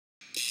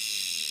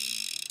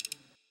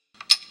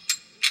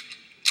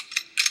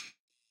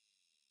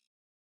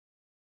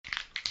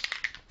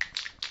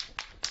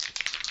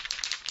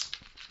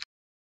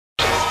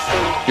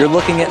You're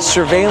looking at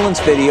surveillance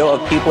video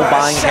of people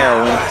buying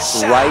heroin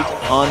right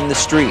on the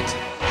street.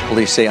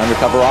 Police say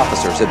undercover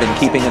officers have been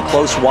keeping a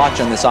close watch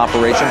on this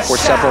operation for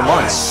several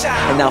months,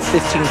 and now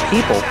 15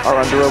 people are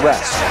under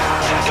arrest.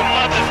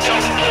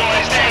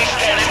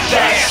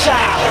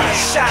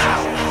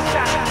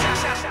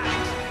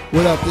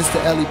 What up, this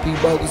the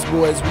L.E.P Bogus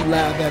Boys. We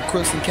live at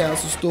Crooks and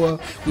Council Store.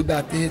 We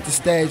about to hit the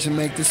stage and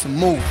make this a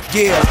move.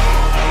 Yeah,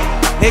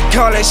 they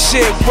call that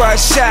shit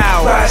rush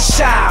hour.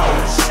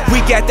 We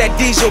got that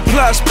diesel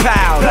plus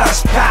power.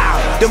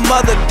 The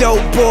mother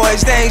dope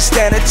boys, they ain't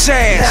stand a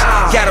chance.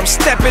 Got them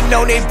stepping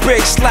on their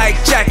bricks like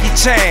Jackie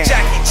Chan.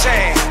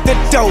 The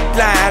dope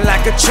line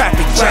like a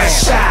traffic jam.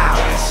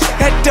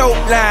 That dope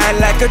line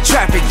like a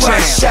traffic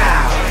jam.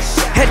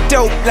 That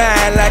dope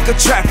line like a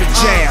traffic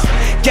jam.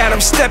 Got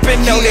them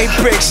stepping on they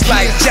bricks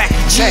like Jackie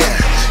Chan.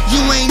 You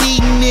ain't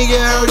eating, nigga,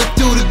 heard it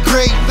through the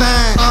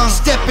grapevine.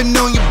 Stepping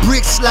on your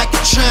bricks like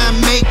you tryin'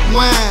 to make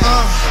wine.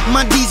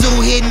 My diesel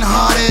hitting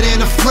harder than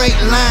a freight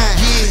line.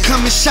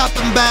 Come and shop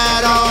and buy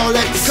it all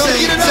at the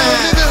same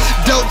time.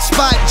 Dope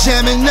spot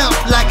jamming up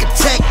like a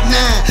Tech 9.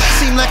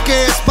 Seem like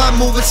every spot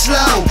moving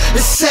slow,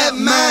 except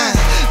mine.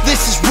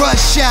 This is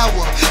rush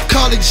hour,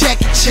 call it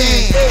Jackie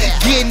Chan.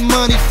 Getting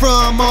money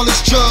from all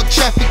this drug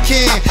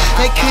trafficking.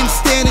 They couldn't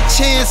stand a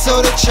chance,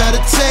 so they try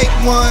to take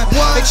one.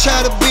 They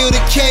try to build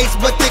a case,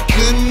 but they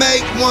couldn't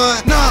make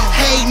one.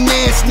 Hating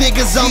ass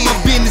niggas on my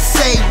business,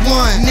 say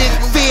one.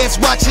 Feds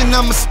watching,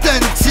 I'ma stun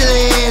until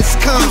their ass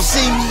come. You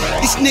see me,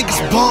 these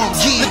niggas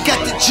bums. Look at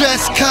the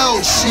dress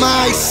code.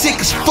 My eyes sick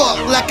as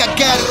fuck, like I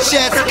got a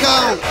chest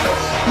cold.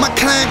 My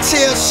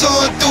clientele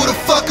soaring through the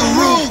fucking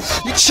roof.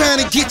 You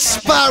tryna get your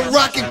spot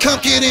rockin', come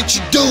get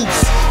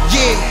introduced.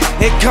 Yeah,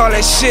 they call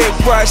that shit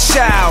rush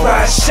hour.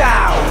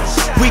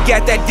 We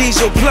got that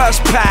diesel plus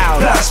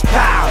power.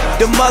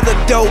 The mother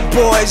dope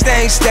boys,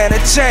 they ain't stand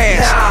a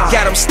chance.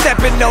 Got them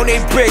stepping on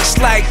their bricks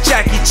like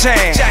Jackie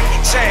Chan.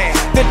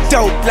 The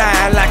dope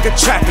line like a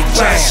traffic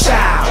jam.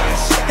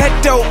 That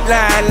dope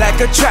line like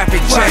a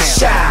traffic jam.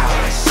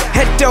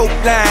 That dope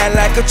line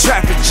like a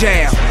traffic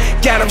jam.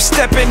 Got them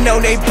stepping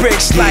on they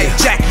bricks like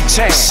Jackie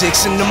Chan.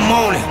 6 in the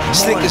morning,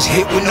 slickers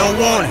hit with no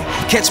warning.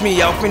 Catch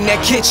me off in that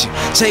kitchen,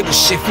 table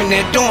shifting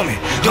that dormant.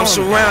 I'm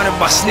surrounded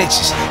by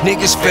snitches,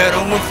 niggas fed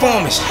on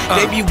informants.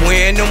 They be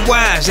wearing them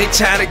wires, they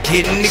tired of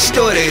getting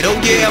extorted. Oh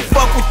yeah, I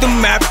fuck with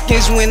them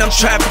Africans when I'm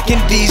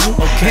trafficking diesel.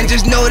 And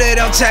just know that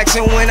I'm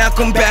taxing when I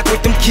come back with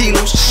them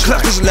kilos.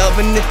 Cluckers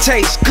loving the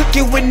taste,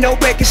 cooking with no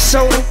baking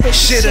soda.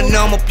 Shit'll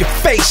numb up your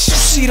face, you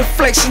see the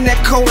flakes in that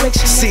cola.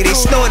 See they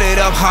snort it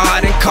up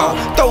hard and cold,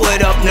 throw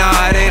it up,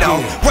 not at all.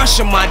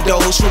 Rushing my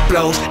doors for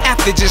blows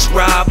after just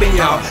robbing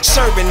y'all.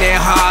 Serving that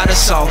hard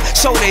assault,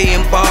 so they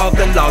involve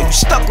the law. You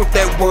stuck with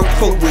that work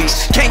for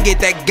weeks, can't get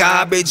that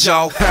garbage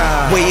off.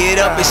 Weigh it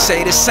up and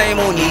say the same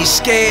on these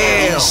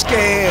scales.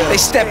 They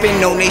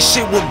stepping on they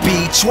shit with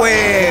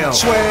B12.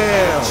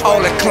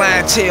 All the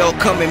clientele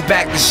coming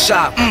back to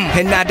shop,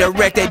 and I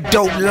direct that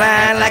dope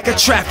line like a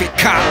traffic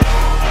cop.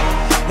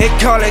 They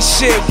call that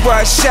shit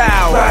rush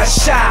hour.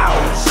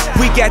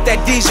 We got that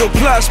diesel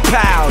plus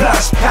power.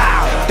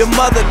 The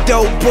mother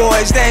dope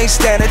boys, they ain't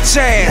stand a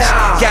chance.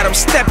 Got them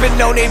stepping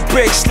on their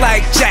bricks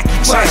like Jackie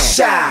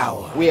Chan.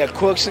 We at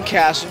Crooks and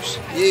Castles,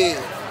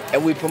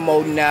 and we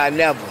promoting Now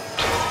Never.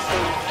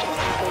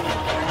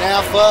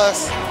 Now for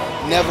us,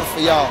 never for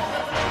y'all.